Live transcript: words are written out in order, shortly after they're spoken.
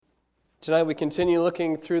Tonight we continue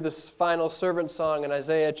looking through this final servant song in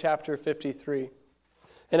Isaiah chapter 53.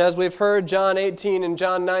 And as we've heard John 18 and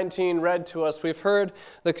John 19 read to us, we've heard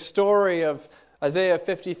the story of Isaiah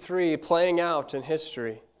 53 playing out in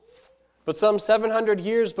history. But some 700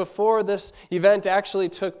 years before this event actually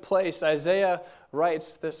took place, Isaiah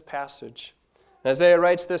writes this passage. And Isaiah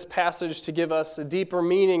writes this passage to give us a deeper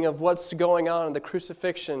meaning of what's going on in the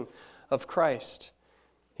crucifixion of Christ.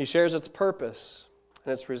 He shares its purpose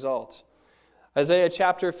and its result. Isaiah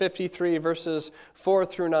chapter 53, verses 4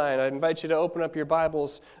 through 9. I invite you to open up your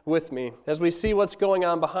Bibles with me as we see what's going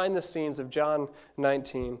on behind the scenes of John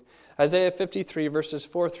 19. Isaiah 53, verses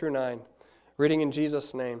 4 through 9, reading in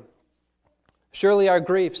Jesus' name. Surely our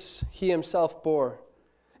griefs he himself bore,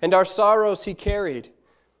 and our sorrows he carried.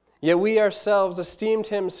 Yet we ourselves esteemed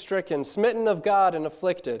him stricken, smitten of God, and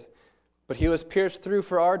afflicted. But he was pierced through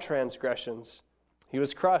for our transgressions. He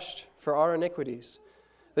was crushed for our iniquities.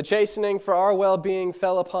 The chastening for our well-being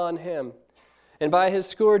fell upon him, and by his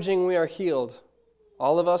scourging we are healed.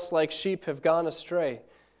 All of us like sheep have gone astray.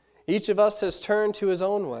 Each of us has turned to his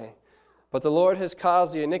own way, but the Lord has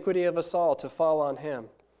caused the iniquity of us all to fall on him.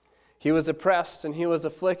 He was oppressed and he was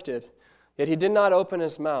afflicted, yet he did not open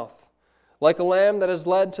his mouth. Like a lamb that is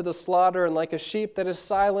led to the slaughter, and like a sheep that is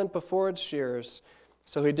silent before its shearers,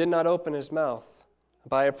 so he did not open his mouth.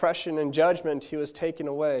 By oppression and judgment he was taken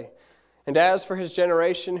away. And as for his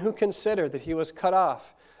generation, who considered that he was cut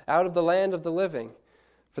off out of the land of the living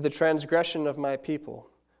for the transgression of my people,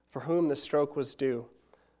 for whom the stroke was due?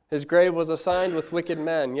 His grave was assigned with wicked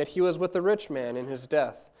men, yet he was with the rich man in his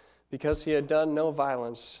death, because he had done no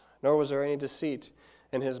violence, nor was there any deceit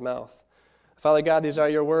in his mouth. Father God, these are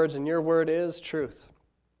your words, and your word is truth.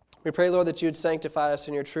 We pray, Lord, that you would sanctify us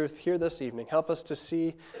in your truth here this evening. Help us to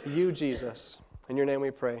see you, Jesus. In your name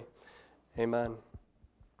we pray. Amen.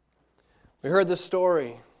 We heard the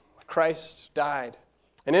story. Christ died.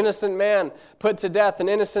 An innocent man put to death, an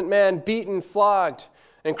innocent man beaten, flogged,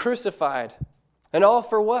 and crucified. And all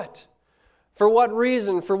for what? For what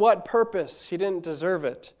reason? For what purpose? He didn't deserve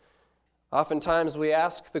it. Oftentimes we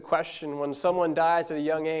ask the question when someone dies at a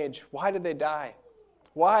young age, why did they die?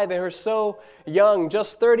 Why? They were so young,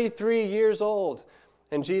 just 33 years old,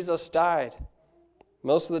 and Jesus died.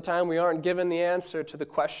 Most of the time we aren't given the answer to the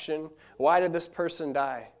question, why did this person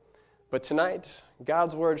die? But tonight,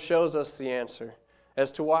 God's word shows us the answer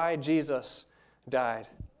as to why Jesus died.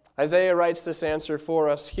 Isaiah writes this answer for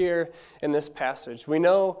us here in this passage. We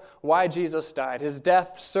know why Jesus died. His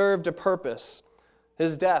death served a purpose.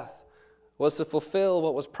 His death was to fulfill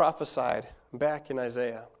what was prophesied back in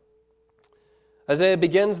Isaiah. Isaiah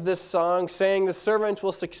begins this song saying the servant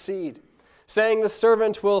will succeed, saying the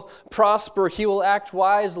servant will prosper, he will act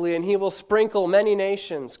wisely, and he will sprinkle many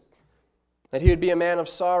nations, that he would be a man of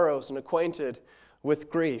sorrows and acquainted with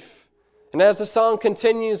grief. And as the song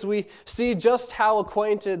continues, we see just how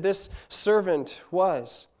acquainted this servant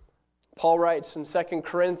was. Paul writes in 2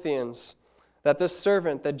 Corinthians that this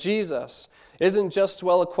servant, that Jesus, isn't just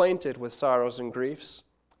well acquainted with sorrows and griefs,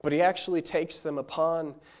 but he actually takes them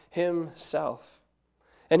upon himself.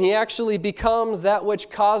 And he actually becomes that which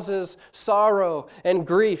causes sorrow and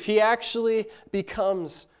grief. He actually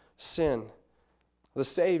becomes sin. The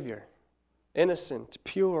Savior, innocent,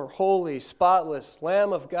 pure, holy, spotless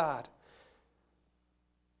Lamb of God,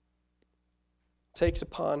 takes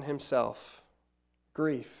upon himself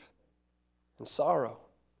grief and sorrow,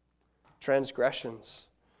 transgressions,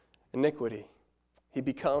 iniquity. He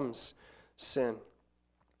becomes sin.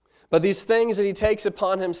 But these things that he takes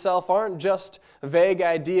upon himself aren't just vague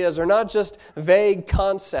ideas or not just vague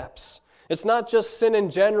concepts. It's not just sin in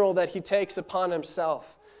general that he takes upon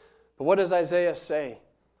himself. But what does Isaiah say?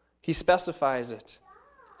 He specifies it.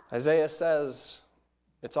 Isaiah says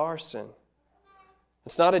it's our sin.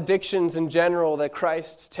 It's not addictions in general that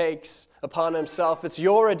Christ takes upon himself. It's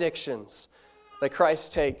your addictions that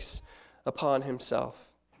Christ takes upon himself.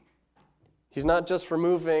 He's not just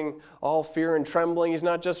removing all fear and trembling. He's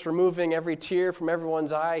not just removing every tear from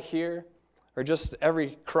everyone's eye here or just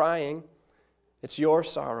every crying. It's your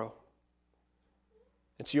sorrow.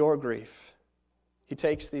 It's your grief. He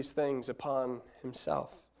takes these things upon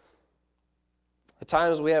himself. At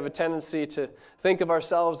times we have a tendency to think of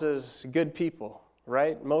ourselves as good people,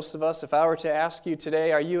 right? Most of us, if I were to ask you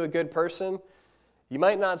today, are you a good person? You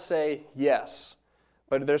might not say yes.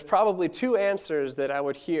 But there's probably two answers that I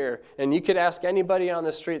would hear, and you could ask anybody on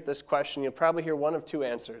the street this question, you'll probably hear one of two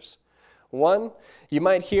answers. One, you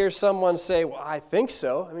might hear someone say, well, I think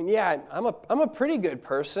so. I mean, yeah, I'm a pretty good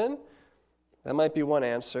person. That might be one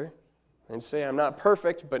answer. And say, I'm not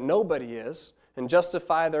perfect, but nobody is, and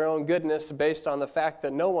justify their own goodness based on the fact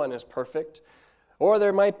that no one is perfect. Or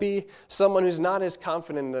there might be someone who's not as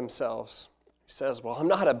confident in themselves, who says, well, I'm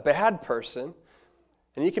not a bad person.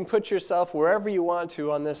 And you can put yourself wherever you want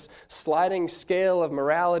to on this sliding scale of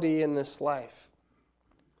morality in this life.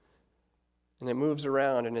 And it moves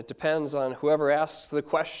around, and it depends on whoever asks the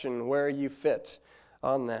question where you fit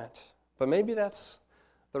on that. But maybe that's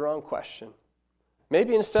the wrong question.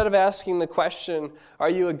 Maybe instead of asking the question,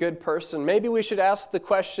 are you a good person? Maybe we should ask the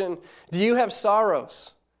question, do you have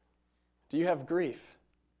sorrows? Do you have grief?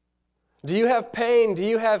 Do you have pain? Do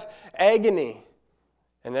you have agony?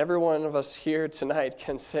 And every one of us here tonight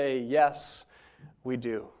can say, yes, we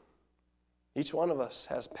do. Each one of us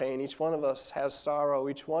has pain. Each one of us has sorrow.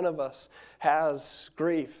 Each one of us has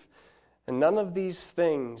grief. And none of these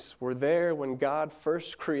things were there when God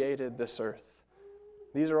first created this earth.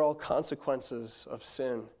 These are all consequences of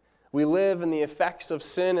sin. We live in the effects of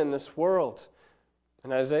sin in this world.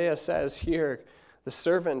 And Isaiah says here, the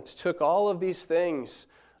servant took all of these things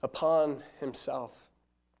upon himself.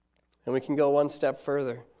 And we can go one step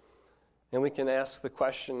further, and we can ask the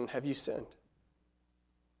question, have you sinned?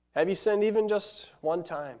 Have you sinned even just one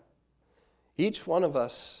time? Each one of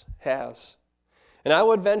us has. And I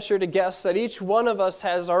would venture to guess that each one of us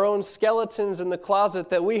has our own skeletons in the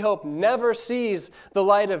closet that we hope never sees the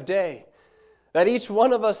light of day. That each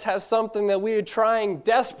one of us has something that we are trying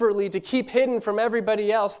desperately to keep hidden from everybody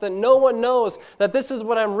else, that no one knows that this is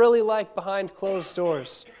what I'm really like behind closed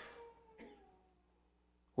doors.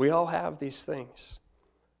 We all have these things.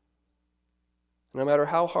 No matter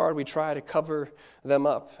how hard we try to cover them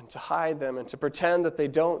up and to hide them and to pretend that they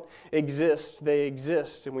don't exist, they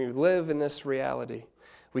exist, and we live in this reality.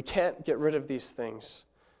 We can't get rid of these things.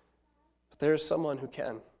 But there's someone who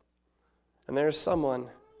can. And there's someone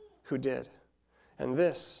who did. And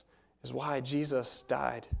this is why Jesus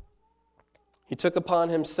died. He took upon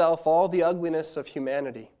himself all the ugliness of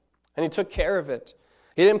humanity, and he took care of it.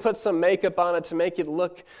 He didn't put some makeup on it to make it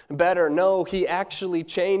look better. No, he actually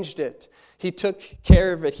changed it. He took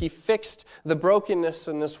care of it. He fixed the brokenness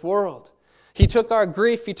in this world. He took our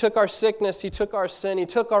grief. He took our sickness. He took our sin. He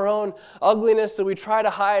took our own ugliness that we try to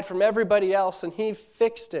hide from everybody else, and he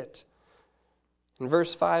fixed it. In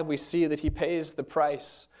verse 5, we see that he pays the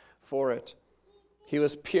price for it. He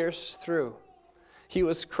was pierced through. He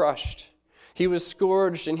was crushed. He was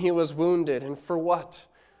scourged, and he was wounded. And for what?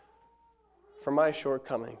 For my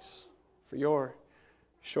shortcomings, for your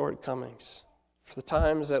shortcomings, for the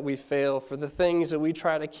times that we fail, for the things that we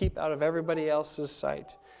try to keep out of everybody else's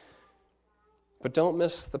sight. But don't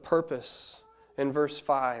miss the purpose in verse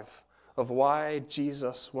 5 of why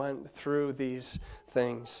Jesus went through these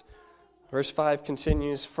things. Verse 5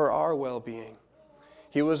 continues, for our well-being.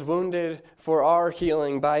 He was wounded for our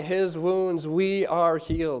healing. By his wounds we are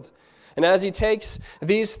healed. And as he takes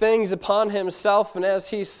these things upon himself and as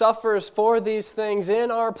he suffers for these things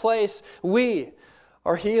in our place, we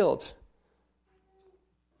are healed.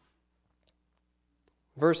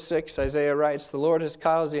 Verse 6, Isaiah writes, the Lord has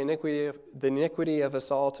caused the iniquity of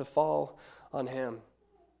us all to fall on him.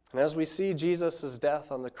 And as we see Jesus'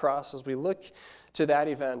 death on the cross, as we look to that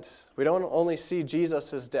event, we don't only see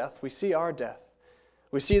Jesus' death, we see our death.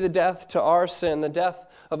 We see the death to our sin, the death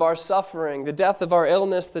of our suffering, the death of our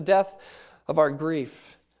illness, the death of our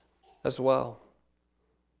grief as well.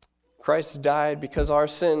 Christ died because our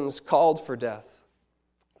sins called for death.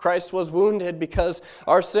 Christ was wounded because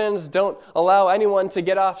our sins don't allow anyone to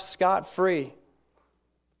get off scot-free.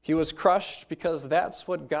 He was crushed because that's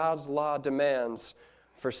what God's law demands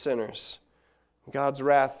for sinners. God's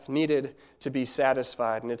wrath needed to be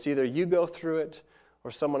satisfied, and it's either you go through it or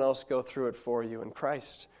someone else go through it for you, and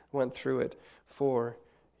Christ went through it for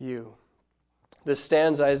you. This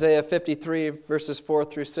stanza, Isaiah 53, verses 4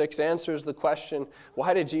 through 6, answers the question,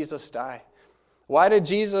 why did Jesus die? Why did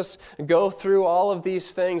Jesus go through all of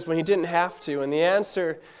these things when he didn't have to? And the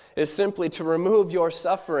answer is simply to remove your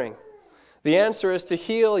suffering. The answer is to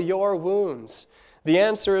heal your wounds. The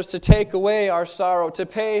answer is to take away our sorrow, to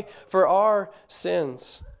pay for our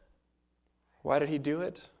sins. Why did he do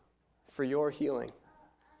it? For your healing.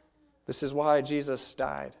 This is why Jesus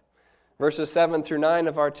died. Verses 7 through 9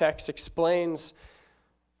 of our text explains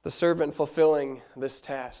the servant fulfilling this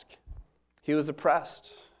task. He was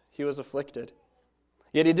oppressed. He was afflicted.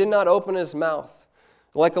 Yet he did not open his mouth.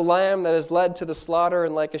 Like a lamb that is led to the slaughter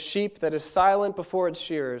and like a sheep that is silent before its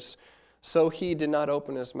shearers, so he did not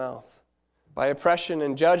open his mouth. By oppression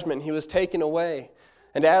and judgment he was taken away.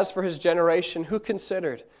 And as for his generation, who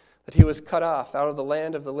considered that he was cut off out of the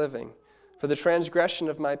land of the living for the transgression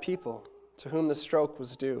of my people, to whom the stroke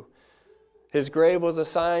was due? His grave was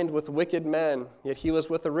assigned with wicked men, yet he was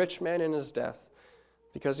with a rich man in his death,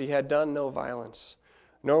 because he had done no violence,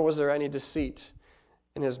 nor was there any deceit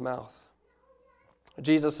in his mouth.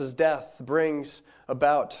 Jesus' death brings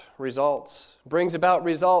about results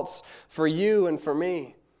for you and for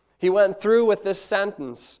me. He went through with this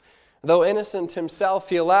sentence. Though innocent himself,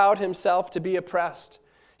 he allowed himself to be oppressed.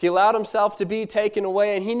 He allowed himself to be taken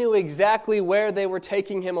away, and he knew exactly where they were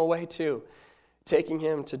taking him away to, taking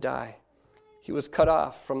him to die. He was cut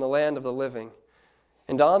off from the land of the living.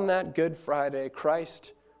 And on that Good Friday,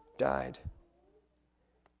 Christ died.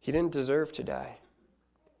 He didn't deserve to die,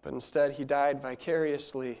 but instead he died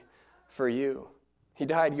vicariously for you. He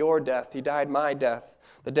died your death. He died my death,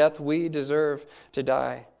 the death we deserve to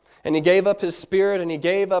die. And he gave up his spirit and he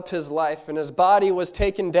gave up his life, and his body was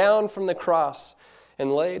taken down from the cross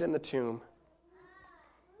and laid in the tomb.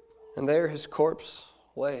 And there his corpse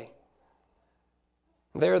lay.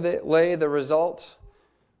 There lay the result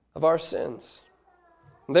of our sins.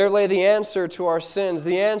 There lay the answer to our sins,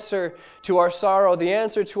 the answer to our sorrow, the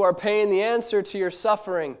answer to our pain, the answer to your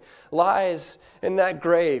suffering lies in that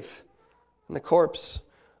grave, in the corpse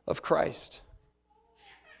of Christ.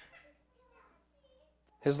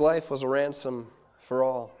 His life was a ransom for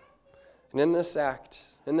all. And in this act,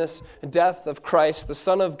 in this death of Christ, the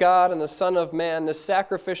Son of God and the Son of Man, this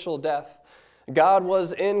sacrificial death, God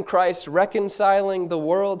was in Christ reconciling the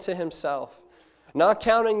world to himself, not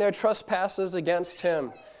counting their trespasses against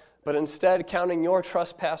him, but instead counting your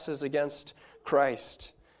trespasses against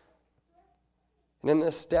Christ. And in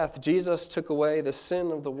this death, Jesus took away the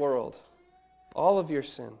sin of the world, all of your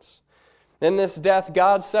sins. In this death,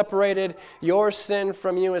 God separated your sin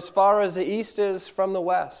from you as far as the east is from the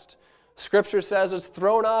west. Scripture says it's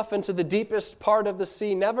thrown off into the deepest part of the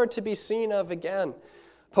sea, never to be seen of again.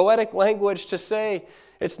 Poetic language to say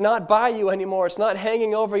it's not by you anymore. It's not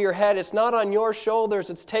hanging over your head. It's not on your shoulders.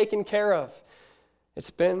 It's taken care of.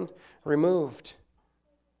 It's been removed.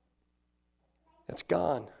 It's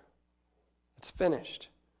gone. It's finished.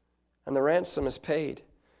 And the ransom is paid.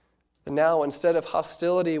 And now, instead of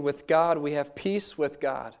hostility with God, we have peace with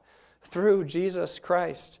God through Jesus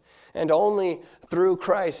Christ. And only through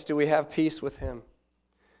Christ do we have peace with him.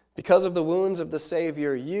 Because of the wounds of the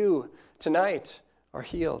Savior, you tonight are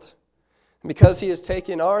healed. And because he has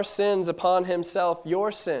taken our sins upon himself,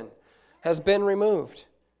 your sin has been removed.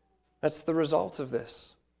 That's the result of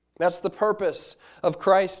this. That's the purpose of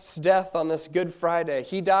Christ's death on this Good Friday.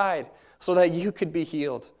 He died so that you could be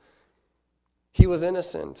healed. He was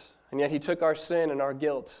innocent, and yet he took our sin and our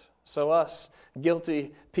guilt, so us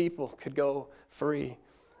guilty people could go free,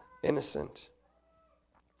 innocent.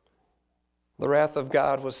 The wrath of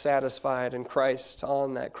God was satisfied in Christ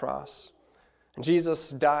on that cross. And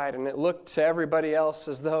Jesus died, and it looked to everybody else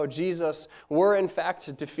as though Jesus were in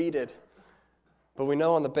fact defeated. But we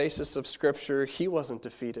know on the basis of Scripture, he wasn't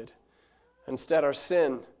defeated. Instead, our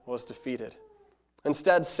sin was defeated.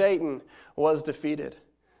 Instead, Satan was defeated.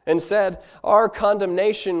 Instead, our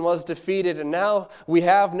condemnation was defeated, and now we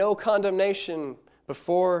have no condemnation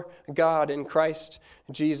before God in Christ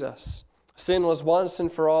Jesus. Sin was once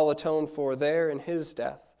and for all atoned for there in his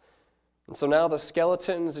death. And so now the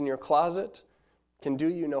skeletons in your closet can do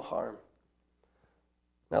you no harm.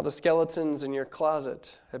 Now the skeletons in your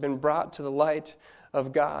closet have been brought to the light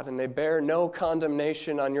of God, and they bear no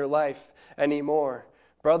condemnation on your life anymore.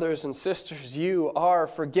 Brothers and sisters, you are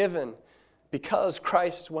forgiven because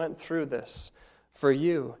Christ went through this for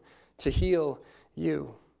you, to heal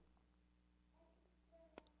you.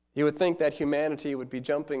 You would think that humanity would be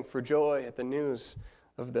jumping for joy at the news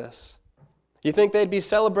of this. You think they'd be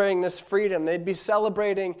celebrating this freedom, they'd be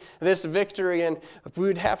celebrating this victory, and we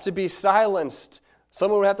would have to be silenced.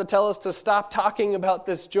 Someone would have to tell us to stop talking about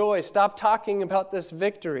this joy, stop talking about this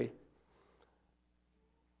victory.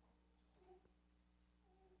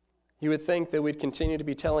 You would think that we'd continue to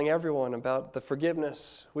be telling everyone about the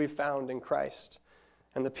forgiveness we've found in Christ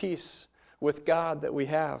and the peace with God that we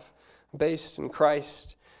have based in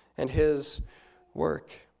Christ and his work.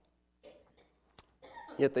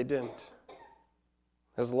 Yet they didn't.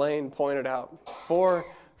 As Lane pointed out, 4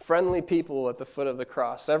 friendly people at the foot of the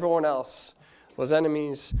cross. Everyone else was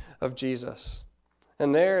enemies of Jesus.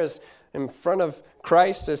 And there is in front of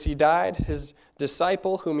Christ as he died, his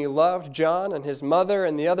disciple whom he loved, John, and his mother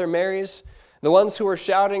and the other Marys, the ones who were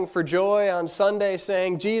shouting for joy on Sunday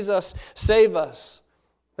saying, "Jesus, save us."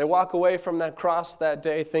 They walk away from that cross that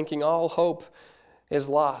day thinking all hope is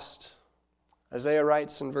lost. Isaiah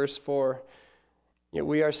writes in verse 4, "Yet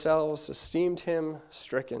we ourselves esteemed him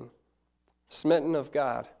stricken, smitten of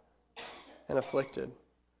God, and afflicted."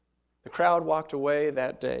 The crowd walked away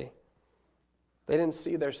that day. They didn't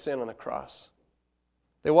see their sin on the cross.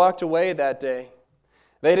 They walked away that day.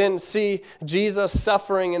 They didn't see Jesus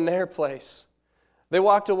suffering in their place. They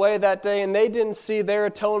walked away that day and they didn't see their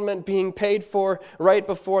atonement being paid for right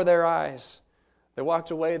before their eyes. They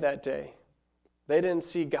walked away that day. They didn't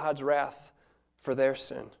see God's wrath for their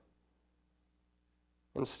sin.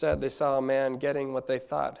 Instead, they saw a man getting what they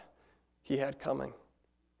thought he had coming.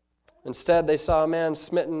 Instead, they saw a man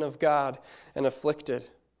smitten of God and afflicted.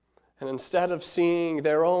 And instead of seeing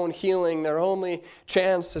their own healing, their only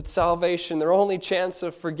chance at salvation, their only chance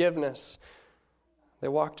of forgiveness, they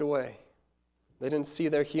walked away. They didn't see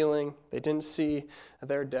their healing, they didn't see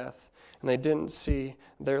their death, and they didn't see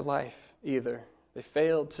their life either. They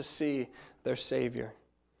failed to see their Savior.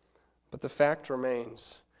 But the fact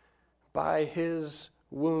remains, by his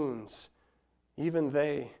wounds, even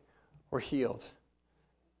they were healed.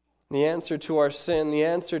 The answer to our sin, the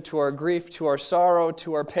answer to our grief, to our sorrow,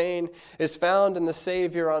 to our pain is found in the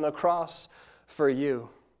Savior on the cross for you.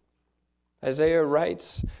 Isaiah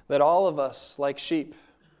writes that all of us, like sheep,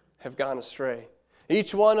 have gone astray.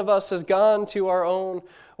 Each one of us has gone to our own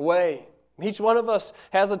way. Each one of us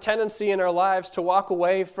has a tendency in our lives to walk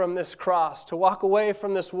away from this cross, to walk away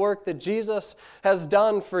from this work that Jesus has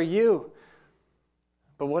done for you.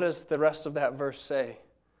 But what does the rest of that verse say?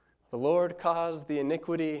 The Lord caused the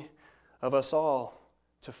iniquity of us all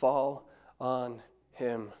to fall on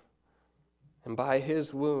him. And by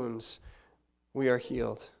his wounds we are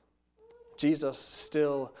healed. Jesus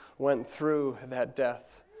still went through that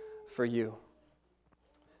death for you.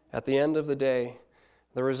 At the end of the day,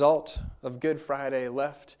 the result of Good Friday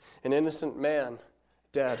left an innocent man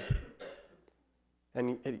dead.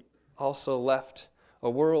 And it also left a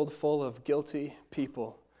world full of guilty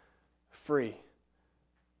people free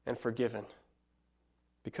and forgiven.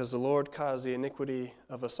 Because the Lord caused the iniquity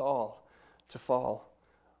of us all to fall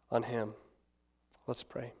on him. Let's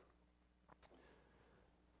pray.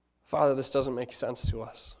 Father, this doesn't make sense to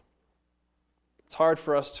us. It's hard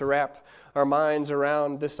for us to wrap our minds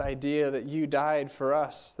around this idea that you died for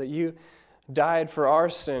us, that you died for our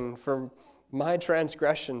sin, for my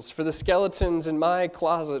transgressions, for the skeletons in my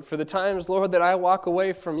closet, for the times, Lord, that I walk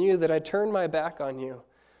away from you, that I turn my back on you,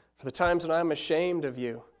 for the times when I'm ashamed of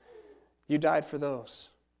you. You died for those.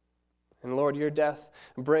 And Lord, your death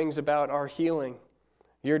brings about our healing.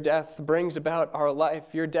 Your death brings about our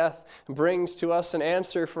life. Your death brings to us an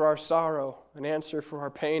answer for our sorrow, an answer for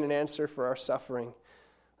our pain, an answer for our suffering.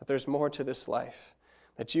 That there's more to this life.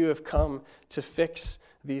 That you have come to fix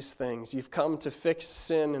these things. You've come to fix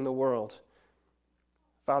sin in the world.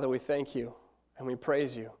 Father, we thank you and we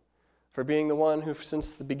praise you for being the one who,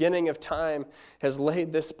 since the beginning of time, has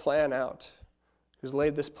laid this plan out, who's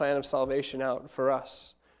laid this plan of salvation out for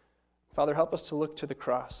us. Father, help us to look to the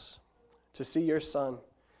cross, to see your Son,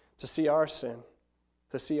 to see our sin,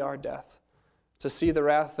 to see our death, to see the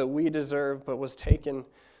wrath that we deserve but was taken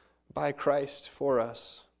by Christ for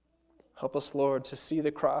us. Help us, Lord, to see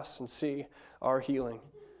the cross and see our healing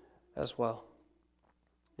as well.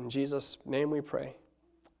 In Jesus' name we pray.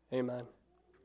 Amen.